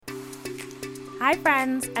Hi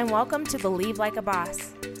friends, and welcome to Believe Like a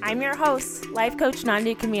Boss. I'm your host, life coach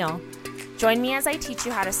Nandi Camille. Join me as I teach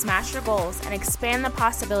you how to smash your goals and expand the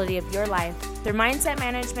possibility of your life through mindset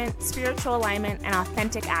management, spiritual alignment, and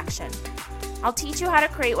authentic action. I'll teach you how to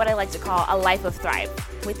create what I like to call a life of thrive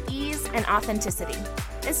with ease and authenticity.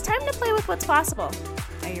 It's time to play with what's possible.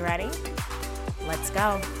 Are you ready? Let's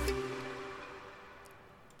go.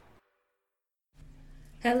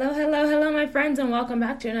 Hello, my friends, and welcome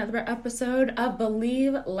back to another episode of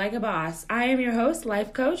Believe Like a Boss. I am your host,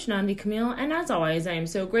 life coach Nandi Camille, and as always, I am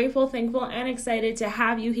so grateful, thankful, and excited to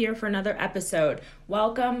have you here for another episode.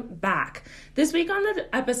 Welcome back. This week on the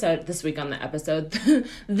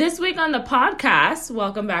podcast,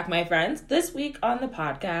 welcome back, my friends. This week on the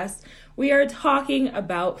podcast, we are talking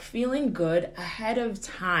about feeling good ahead of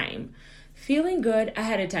time. Feeling good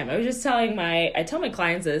ahead of time. I was just I tell my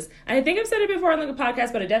clients this, and I think I've said it before on the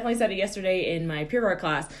podcast, but I definitely said it yesterday in my Pure Art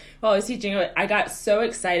class while I was teaching it. I got so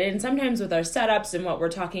excited, and sometimes with our setups and what we're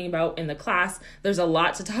talking about in the class, there's a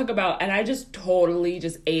lot to talk about, and I just totally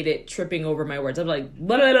just ate it, tripping over my words. I'm like,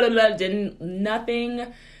 blah, blah, blah, blah,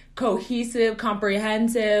 nothing cohesive,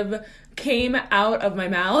 comprehensive came out of my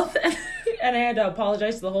mouth. And I had to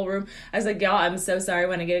apologize to the whole room. I was like, y'all, I'm so sorry.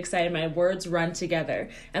 When I get excited, my words run together.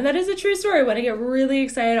 And that is a true story. When I get really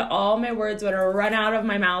excited, all my words would run out of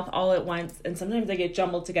my mouth all at once. And sometimes they get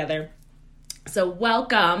jumbled together. So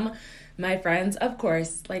welcome, my friends. Of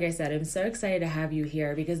course, like I said, I'm so excited to have you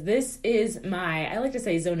here because this is I like to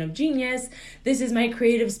say, zone of genius. This is my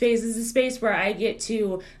creative space. This is a space where I get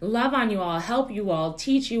to love on you all, help you all,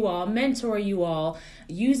 teach you all, mentor you all,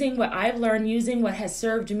 using what I've learned, using what has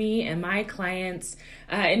served me and my clients.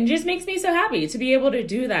 And it just makes me so happy to be able to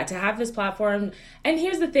do that, to have this platform. And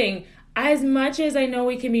here's the thing. As much as I know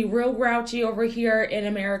we can be real grouchy over here in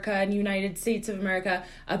America and United States of America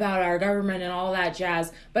about our government and all that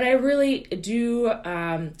jazz, but I really do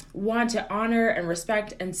want to honor and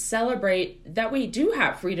respect and celebrate that we do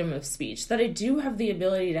have freedom of speech, that I do have the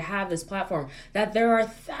ability to have this platform, that there are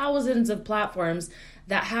thousands of platforms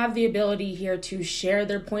that have the ability here to share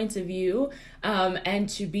their points of view and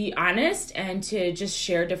to be honest and to just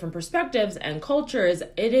share different perspectives and cultures.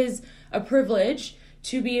 It is a privilege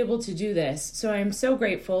to be able to do this. So I'm so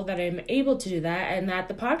grateful that I'm able to do that and that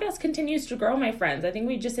the podcast continues to grow, my friends. I think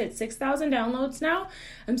we just hit 6,000 downloads now.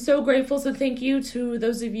 I'm so grateful. So thank you to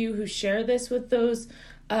those of you who share this with those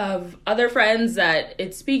of other friends that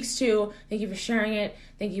it speaks to. Thank you for sharing it.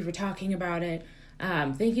 Thank you for talking about it.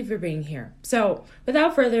 Thank you for being here. So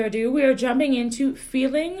without further ado, we are jumping into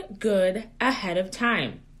feeling good ahead of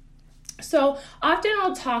time. So often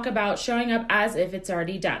I'll talk about showing up as if it's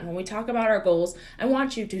already done. When we talk about our goals, I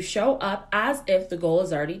want you to show up as if the goal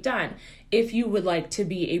is already done. If you would like to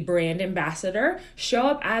be a brand ambassador, show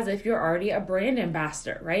up as if you're already a brand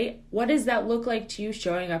ambassador, right? What does that look like to you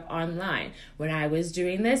showing up online? When I was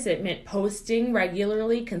doing this, it meant posting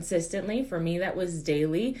regularly, consistently. For me, that was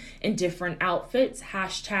daily in different outfits,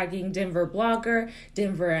 hashtagging Denver blogger,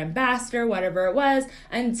 Denver ambassador, whatever it was,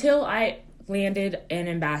 until I landed an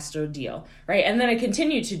ambassador deal, right? And then I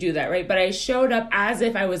continued to do that, right? But I showed up as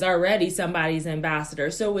if I was already somebody's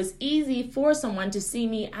ambassador. So it was easy for someone to see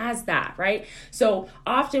me as that, right? So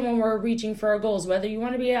often when we're reaching for our goals, whether you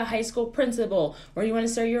want to be a high school principal or you want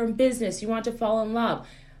to start your own business, you want to fall in love,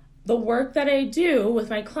 the work that I do with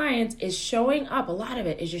my clients is showing up. A lot of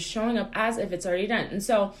it is just showing up as if it's already done. And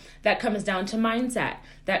so that comes down to mindset.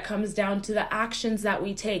 That comes down to the actions that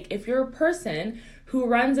we take. If you're a person who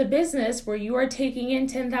runs a business where you are taking in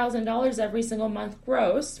 $10,000 every single month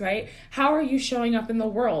gross, right? How are you showing up in the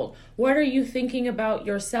world? What are you thinking about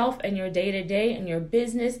yourself and your day-to-day and your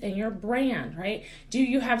business and your brand, right? Do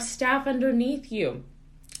you have staff underneath you?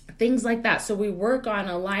 Things like that. So we work on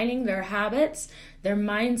aligning their habits, their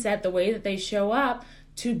mindset, the way that they show up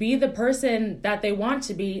to be the person that they want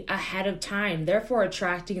to be ahead of time, therefore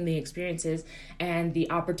attracting the experiences and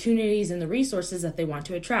the opportunities and the resources that they want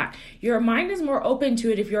to attract. Your mind is more open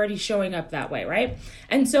to it if you're already showing up that way, right?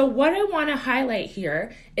 And so what I want to highlight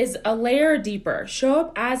here is a layer deeper. Show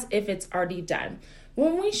up as if it's already done.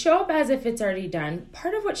 When we show up as if it's already done,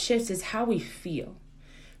 part of what shifts is how we feel,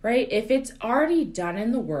 right? If it's already done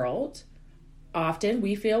in the world, often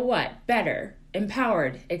we feel what? Better,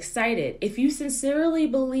 empowered, excited. If you sincerely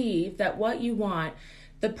believe that what you want,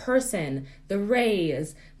 the person, the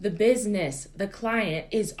raise, the business, the client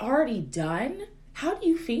is already done, how do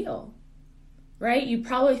you feel? Right? You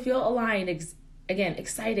probably feel aligned,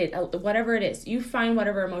 excited, whatever it is. You find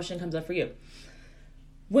whatever emotion comes up for you.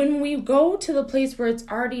 When we go to the place where it's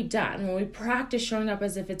already done, when we practice showing up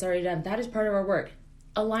as if it's already done, that is part of our work.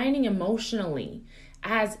 Aligning emotionally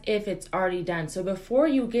as if it's already done. So before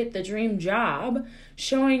you get the dream job,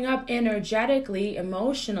 showing up energetically,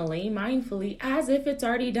 emotionally, mindfully, as if it's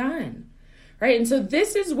already done, right? And so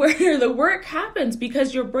this is where the work happens,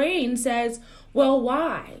 because your brain says, well,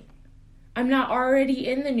 why? I'm not already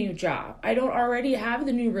in the new job. I don't already have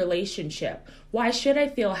the new relationship. Why should I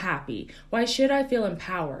feel happy? Why should I feel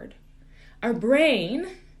empowered? Our brain,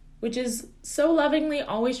 which is so lovingly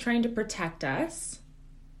always trying to protect us,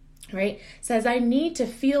 right, says I need to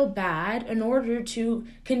feel bad in order to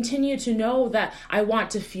continue to know that I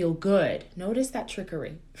want to feel good. Notice that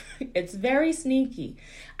trickery. It's very sneaky.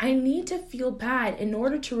 I need to feel bad in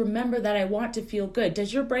order to remember that I want to feel good.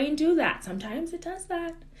 Does your brain do that? Sometimes it does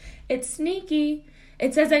that. It's sneaky.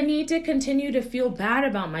 It says I need to continue to feel bad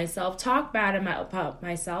about myself, talk bad about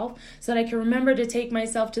myself, so that I can remember to take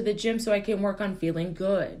myself to the gym so I can work on feeling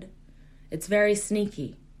good. It's very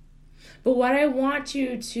sneaky. But what I want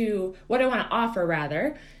to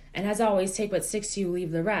offer, and as always, take what sticks to you,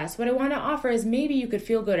 leave the rest. What I want to offer is maybe you could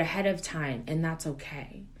feel good ahead of time, and that's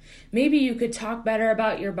okay. Maybe you could talk better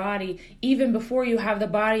about your body even before you have the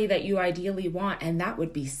body that you ideally want, and that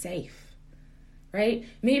would be safe, right?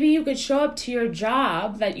 Maybe you could show up to your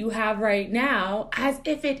job that you have right now as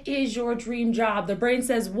if it is your dream job. The brain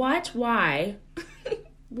says, what? Why?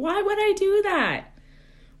 Why would I do that?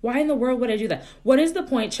 Why in the world would I do that? What is the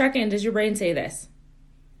point? Check in. Does your brain say this?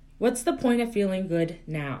 What's the point of feeling good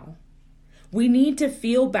now? We need to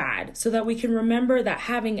feel bad so that we can remember that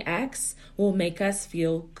having X will make us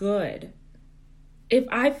feel good. If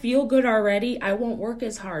I feel good already, I won't work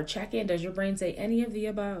as hard. Check in. Does your brain say any of the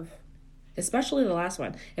above? Especially the last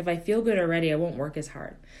one. If I feel good already, I won't work as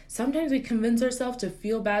hard. Sometimes we convince ourselves to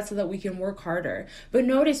feel bad so that we can work harder. But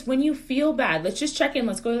notice when you feel bad, let's just check in.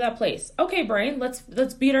 Let's go to that place. Okay, brain, let's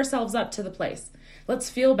beat ourselves up to the place. Let's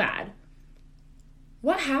feel bad.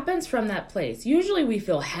 What happens from that place? Usually we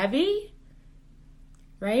feel heavy,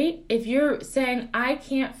 right? If you're saying, I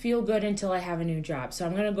can't feel good until I have a new job. So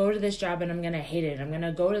I'm going to go to this job and I'm going to hate it. I'm going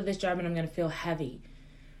to go to this job and I'm going to feel heavy.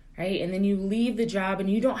 Right? And then you leave the job and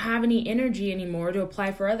you don't have any energy anymore to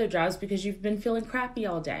apply for other jobs because you've been feeling crappy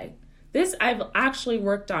all day. This I've actually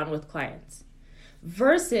worked on with clients.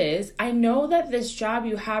 Versus, I know that this job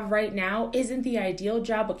you have right now isn't the ideal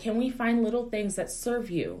job, but can we find little things that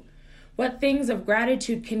serve you? What things of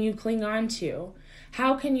gratitude can you cling on to?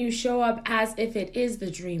 How can you show up as if it is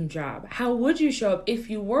the dream job? How would you show up if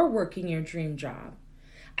you were working your dream job?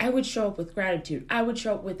 I would show up with gratitude. I would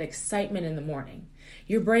show up with excitement in the morning.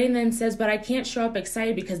 Your brain then says, but I can't show up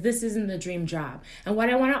excited because this isn't the dream job. And what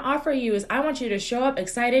I want to offer you is I want you to show up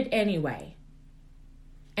excited anyway.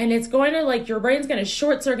 And it's going to your brain's going to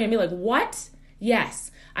short circuit and be like, what?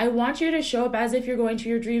 Yes. I want you to show up as if you're going to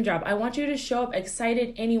your dream job. I want you to show up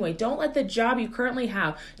excited anyway. Don't let the job you currently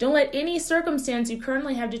have, don't let any circumstance you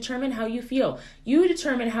currently have determine how you feel. You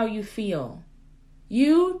determine how you feel.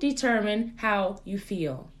 You determine how you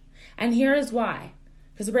feel. And here is why.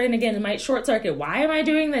 Because the brain, again, it might short circuit. Why am I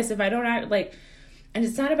doing this if I don't act like... And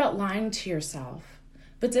it's not about lying to yourself,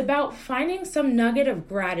 but it's about finding some nugget of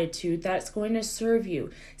gratitude that's going to serve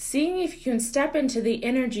you. Seeing if you can step into the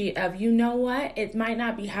energy of, you know what, it might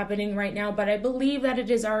not be happening right now, but I believe that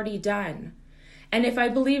it is already done. And if I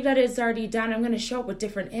believe that it's already done, I'm going to show up with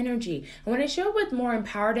different energy. And when I show up with more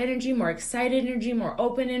empowered energy, more excited energy, more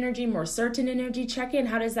open energy, more certain energy, check in.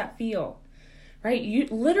 How does that feel? Right? You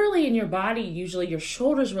literally in your body, usually your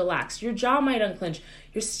shoulders relax, your jaw might unclench,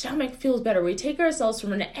 your stomach feels better. We take ourselves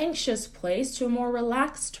from an anxious place to a more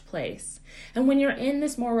relaxed place. And when you're in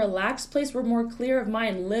this more relaxed place, we're more clear of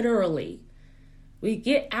mind, literally. We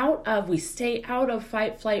stay out of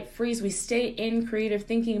fight, flight, freeze. We stay in creative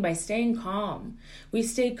thinking by staying calm. We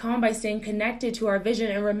stay calm by staying connected to our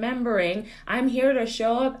vision and remembering, I'm here to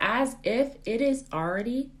show up as if it is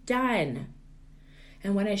already done.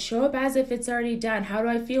 And when I show up as if it's already done, how do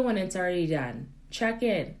I feel when it's already done? Check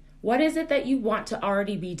in. What is it that you want to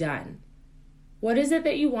already be done? What is it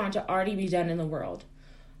that you want to already be done in the world?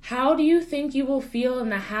 How do you think you will feel in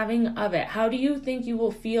the having of it? How do you think you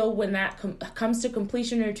will feel when that comes to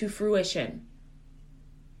completion or to fruition?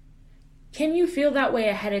 Can you feel that way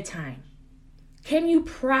ahead of time? Can you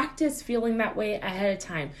practice feeling that way ahead of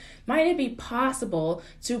time? Might it be possible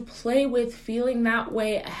to play with feeling that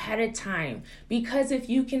way ahead of time? Because if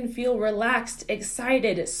you can feel relaxed,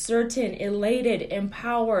 excited, certain, elated,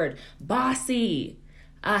 empowered, bossy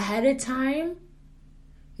ahead of time,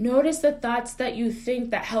 notice the thoughts that you think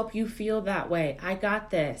that help you feel that way. I got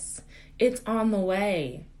this. It's on the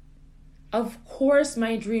way. Of course,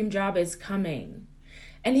 my dream job is coming.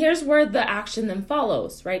 And here's where the action then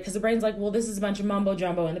follows, right? Because the brain's like, well, this is a bunch of mumbo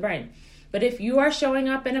jumbo in the brain. But if you are showing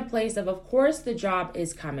up in a place of course, the job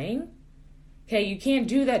is coming. Okay, you can't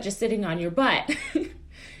do that just sitting on your butt.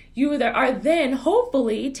 You are then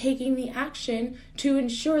hopefully taking the action to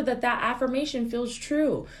ensure that that affirmation feels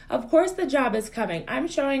true. Of course, the job is coming. I'm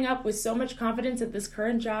showing up with so much confidence at this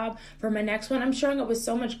current job for my next one. I'm showing up with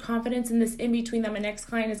so much confidence in this in between that my next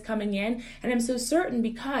client is coming in. And I'm so certain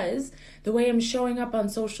because the way I'm showing up on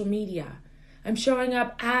social media, I'm showing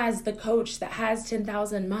up as the coach that has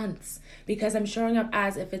 10,000 months because I'm showing up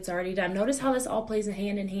as if it's already done. Notice how this all plays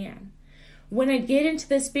hand in hand. When I get into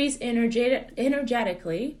this space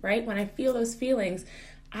energetically, right, when I feel those feelings,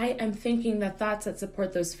 I am thinking the thoughts that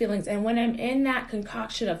support those feelings. And when I'm in that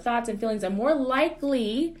concoction of thoughts and feelings, I'm more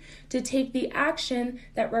likely to take the action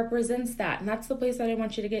that represents that. And that's the place that I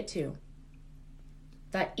want you to get to.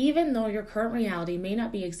 That even though your current reality may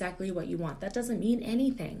not be exactly what you want, that doesn't mean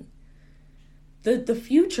anything. The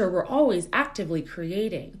future we're always actively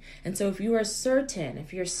creating. And so if you are certain,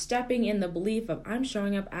 if you're stepping in the belief of I'm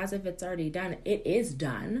showing up as if it's already done, it is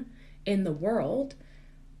done in the world,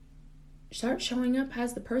 start showing up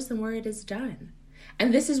as the person where it is done.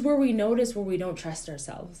 And this is where we notice where we don't trust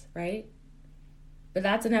ourselves, right? But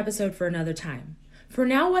that's an episode for another time. For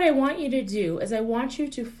now, what I want you to do is I want you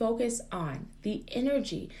to focus on the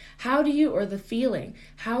energy. Or the feeling.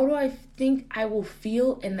 How do I think I will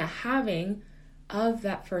feel in the having of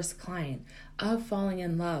that first client, of falling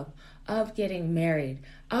in love, of getting married,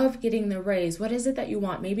 of getting the raise? What is it that you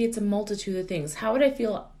want? Maybe it's a multitude of things. How would I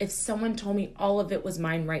feel if someone told me all of it was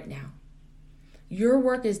mine right now? Your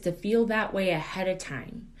work is to feel that way ahead of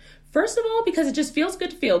time. First of all, because it just feels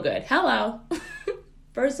good to feel good. Hello.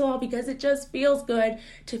 First of all, because it just feels good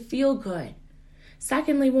to feel good.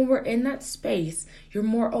 Secondly, when we're in that space, you're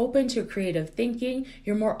more open to creative thinking,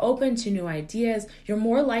 you're more open to new ideas, you're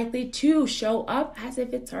more likely to show up as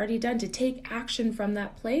if it's already done. To take action from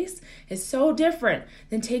that place is so different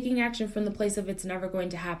than taking action from the place of it's never going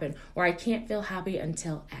to happen, or I can't feel happy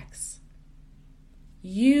until X.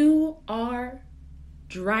 You are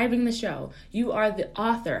driving the show. You are the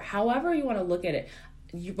author, however you want to look at it.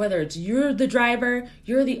 Whether it's you're the driver,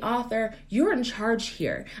 you're the author, you're in charge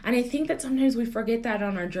here. And I think that sometimes we forget that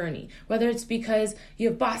on our journey, whether it's because you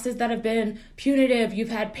have bosses that have been punitive, you've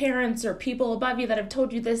had parents or people above you that have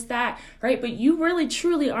told you this, that, right? But you really,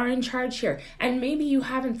 truly are in charge here. And maybe you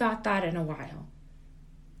haven't thought that in a while.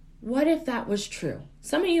 What if that was true?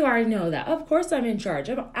 Some of you already know that. Of course I'm in charge.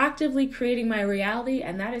 I'm actively creating my reality,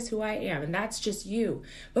 and that is who I am, and that's just you.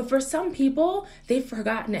 But for some people, they've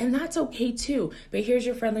forgotten, and that's okay too. But here's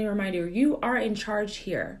your friendly reminder. You are in charge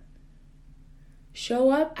here.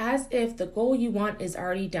 Show up as if the goal you want is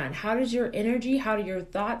already done. How does your energy, how do your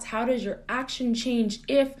thoughts, how does your action change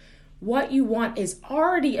if what you want is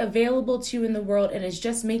already available to you in the world and is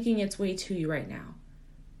just making its way to you right now?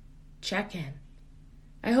 Check in.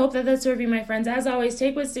 I hope that served you, my friends. As always,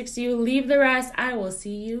 take what sticks to you, leave the rest. I will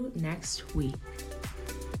see you next week.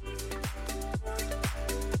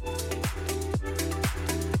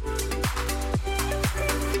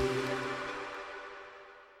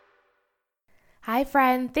 Hi,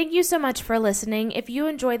 friend. Thank you so much for listening. If you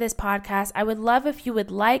enjoy this podcast, I would love if you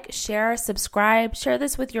would like, share, subscribe, share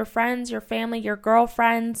this with your friends, your family, your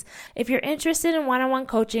girlfriends. If you're interested in one-on-one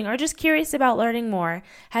coaching or just curious about learning more,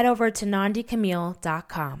 head over to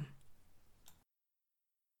nandicamille.com.